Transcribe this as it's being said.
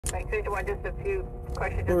Like, so you want just a few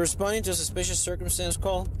questions? We're responding to a suspicious circumstance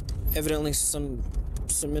call. Evidently, some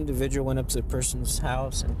individual went up to the person's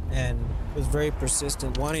house and was very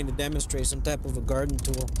persistent, wanting to demonstrate some type of a garden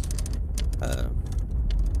tool,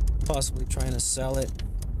 possibly trying to sell it.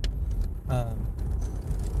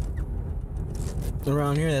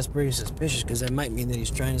 Around here, that's pretty suspicious because that might mean that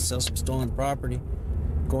he's trying to sell some stolen property,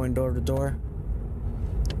 going door to door.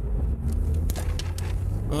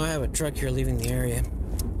 Well, I have a truck here leaving the area.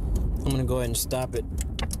 I'm gonna go ahead and stop it.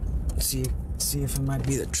 See if it might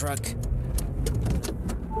be the truck.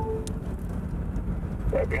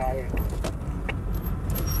 Right behind you.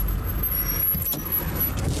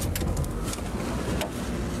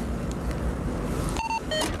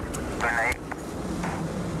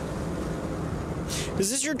 Is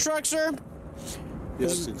this your truck, sir?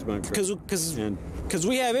 Yes, it's my truck. Because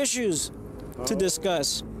we have issues to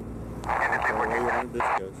discuss.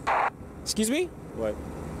 Excuse me? What?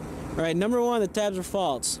 All right, number one, the tabs are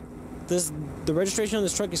false. The registration on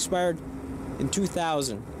this truck expired in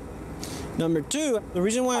 2000. Number two, the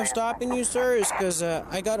reason why I'm stopping you, sir, is because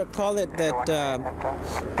I got a call that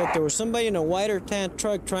there was somebody in a whiter tan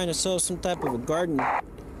truck trying to sell some type of a garden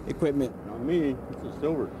equipment. Not me. It's a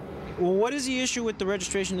silver. Well, what is the issue with the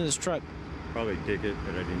registration of this truck? Probably a ticket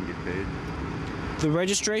that I didn't get paid. The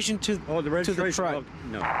registration to the registration to the truck.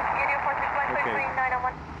 No. Okay.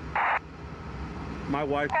 My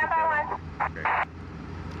wife put that on. Okay.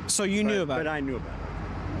 So you knew about it. But I knew about it.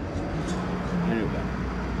 I knew about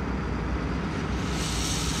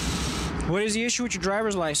it. What is the issue with your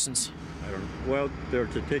driver's license? I don't know. Well,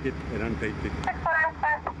 there's a ticket, an unpaid ticket.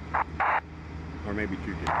 Or maybe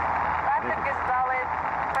two tickets.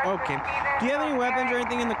 Okay. Do you have any weapons or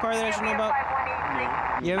anything in the car that I should know about?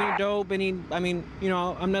 No. You have any dope? You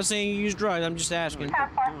know, I'm not saying you use drugs. I'm just asking. No,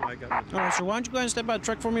 I got nothing. All right, so why don't you go ahead and step out of the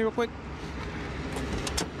truck for me real quick?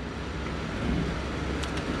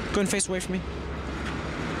 Go ahead and face away from me.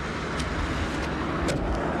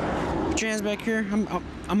 Put your hands back here. I'm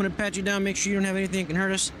gonna pat you down, make sure you don't have anything that can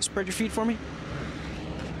hurt us. Spread your feet for me.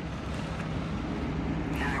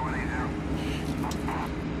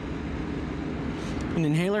 An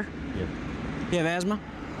inhaler? Yeah. You have asthma?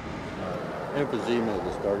 Emphysema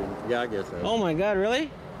was starting. Yeah, I guess so. Oh my God, really?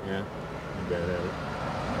 Yeah. You better have it.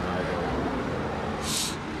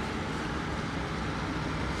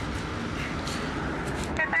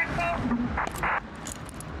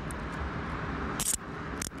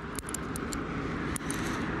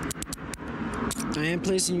 I am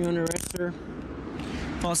placing you under arrest, sir.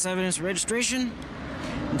 False evidence of registration.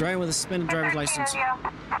 Driving with a suspended driver's license.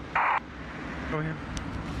 Over here.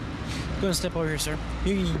 Go ahead and step over here, sir.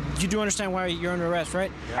 You do understand why you're under arrest,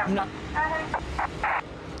 right? Yeah.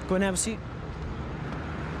 Go ahead and have a seat.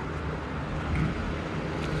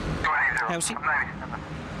 Have a seat.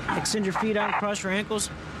 Extend your feet out and cross your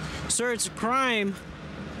ankles. Sir, it's a crime.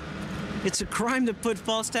 It's a crime to put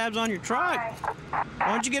false tabs on your truck.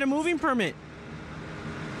 Why don't you get a moving permit?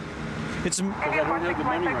 It's a... I don't have the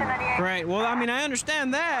money right now. Right. Well, I mean, I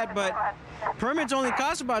understand that, but permits only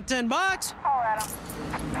cost about $10.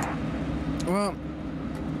 Well,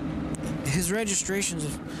 his registration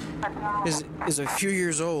is a few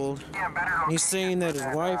years old. He's saying that his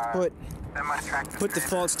wife put the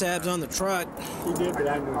false tabs on the truck. She did, but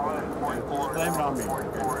I knew about it. Blame it on me.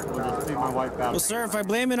 We'll just leave my wife out. Well, sir, if I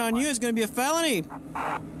blame it on you, it's going to be a felony.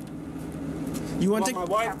 You want to my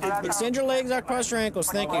wife did. extend your legs out, cross your ankles.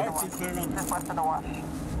 Thank you.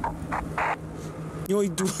 You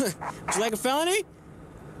do? Would you like a felony?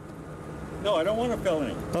 No, I don't want a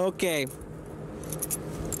felony. Okay.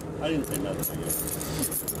 I didn't say nothing, I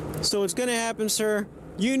guess. So what's going to happen, sir?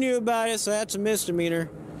 You knew about it, so that's a misdemeanor.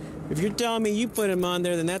 If you're telling me you put him on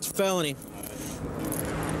there, then that's a felony.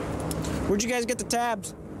 Where'd you guys get the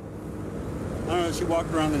tabs? I don't know, she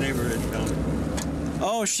walked around the neighborhood and found them.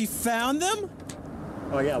 Oh, she found them?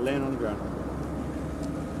 Oh, yeah, laying on the ground.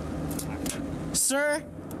 Sir?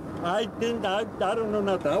 I don't know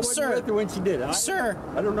nothing. I wasn't with her when she did it. Sir?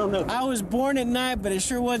 I don't know nothing. I was born at night, but it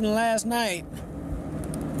sure wasn't last night.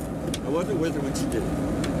 I wasn't with her when she did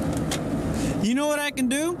it. You know what I can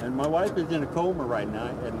do? And my wife is in a coma right now,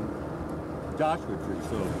 and Josh with her,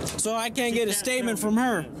 so... So I can't get a statement from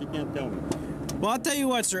her? She can't tell me. Well, I'll tell you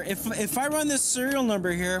what, sir. If I run this serial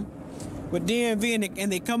number here with DMV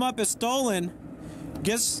and they come up as stolen,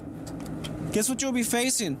 guess what you'll be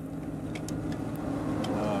facing?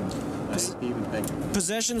 I didn't even think.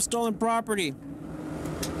 Possession of stolen property.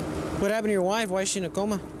 What happened to your wife? Why is she in a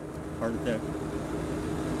coma? Heart attack.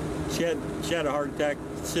 She had a heart attack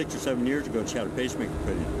 6 or 7 years ago. She had a pacemaker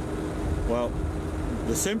put in. Well,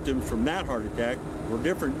 the symptoms from that heart attack were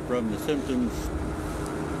different from the symptoms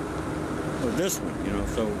this one, you know,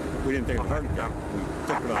 so we didn't take a heart attack. We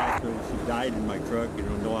took her to the hospital. She died in my truck, you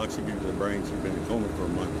know, no oxygen to the brain. She'd been in a coma for a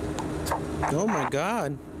month. Oh my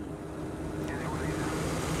God.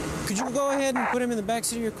 Could you go ahead and put him in the back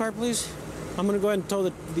seat of your car, please? I'm gonna go ahead and tow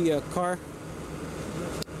the car.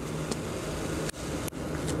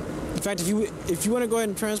 In fact, if you want to go ahead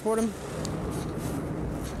and transport him,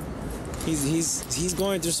 he's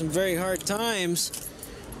going through some very hard times,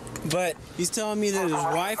 but he's telling me that his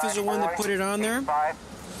wife is the one that put it on there.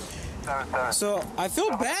 So I feel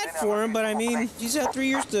bad for him, but I mean, he's had 3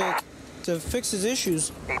 years to fix his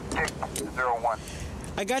issues. 8601.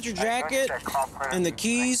 I got your jacket and the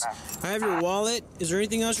keys. I have your wallet. Is there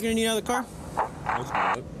anything else you're gonna need out of the car? That's my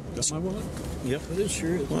wallet. That's my wallet? Yep, it is,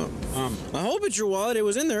 sure is. Well, I hope it's your wallet. It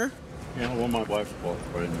was in there. Yeah, well, my wife's wallet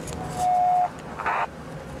right in there.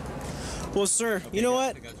 Well, sir, you know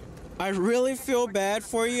what? I really feel bad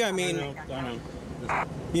for you. I mean, I know.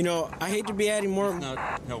 you know, I hate to be adding more. It's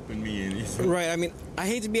not helping me any. So. Right. I mean, I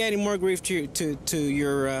hate to be adding more grief to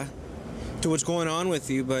your to what's going on with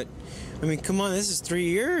you, but I mean, come on, this is 3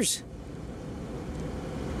 years.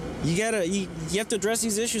 You have to address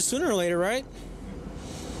these issues sooner or later, right?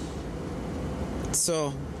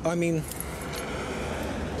 So, I mean,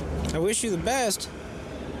 I wish you the best.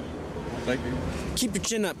 Thank you. Keep your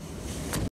chin up.